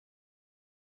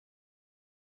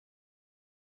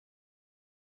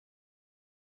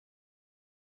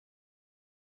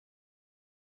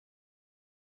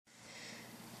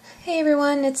Hey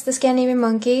everyone, it's the Scandinavian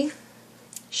Monkey.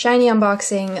 SHINee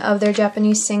unboxing of their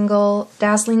Japanese single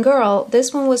Dazzling Girl.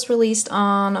 This one was released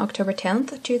on October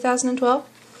 10th, 2012.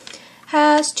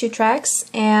 Has 2 tracks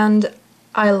and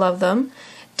I love them.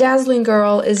 Dazzling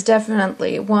Girl is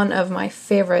definitely one of my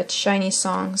favorite SHINee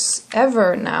songs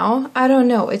ever now. I don't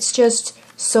know, it's just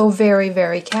so very,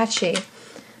 very catchy.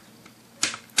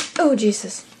 Oh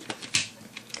Jesus.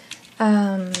 You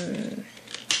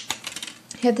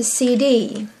have the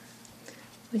CD,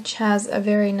 which has a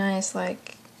very nice,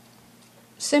 like,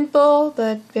 simple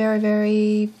but very,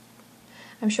 very...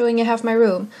 I'm showing you half my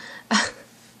room.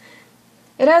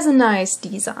 It has a nice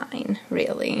design,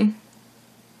 really.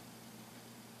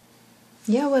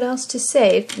 Yeah, what else to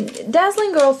say?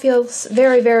 Dazzling Girl feels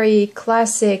very, very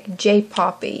classic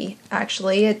J-poppy,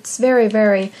 actually. It's very,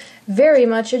 very, very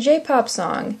much a J-pop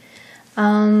song.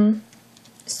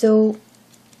 So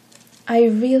I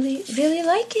really, really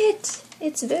like it.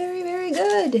 It's very, very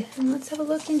good. And let's have a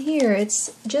look in here.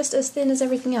 It's just as thin as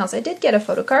everything else. I did get a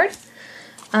photo card.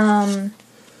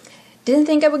 Didn't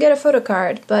think I would get a photo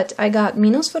card, but I got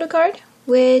Mino's photo card,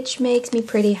 which makes me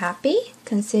pretty happy,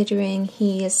 considering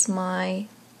he is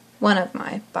one of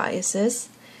my biases.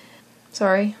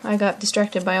 Sorry, I got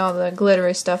distracted by all the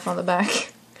glittery stuff on the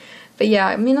back. But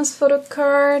yeah, Mino's photo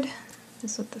card.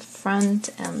 This is the front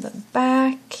and the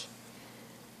back.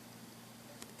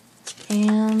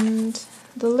 And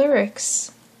the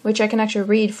lyrics, which I can actually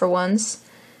read for once,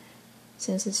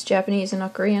 since it's Japanese and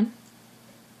not Korean.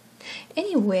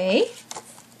 Anyway,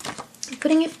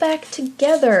 putting it back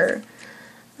together.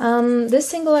 This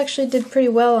single actually did pretty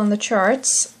well on the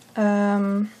charts.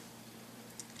 Came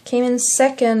in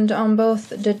second on both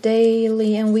the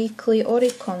daily and weekly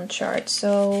Oricon charts,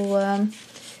 so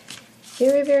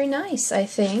very, very nice, I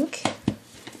think.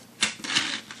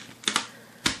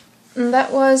 And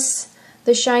that was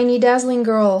the SHINee Dazzling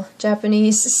Girl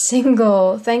Japanese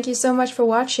single. Thank you so much for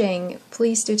watching.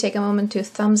 Please do take a moment to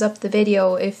thumbs up the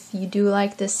video if you do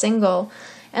like this single,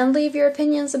 and leave your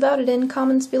opinions about it in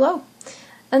comments below.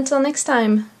 Until next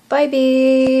time, bye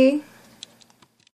bye!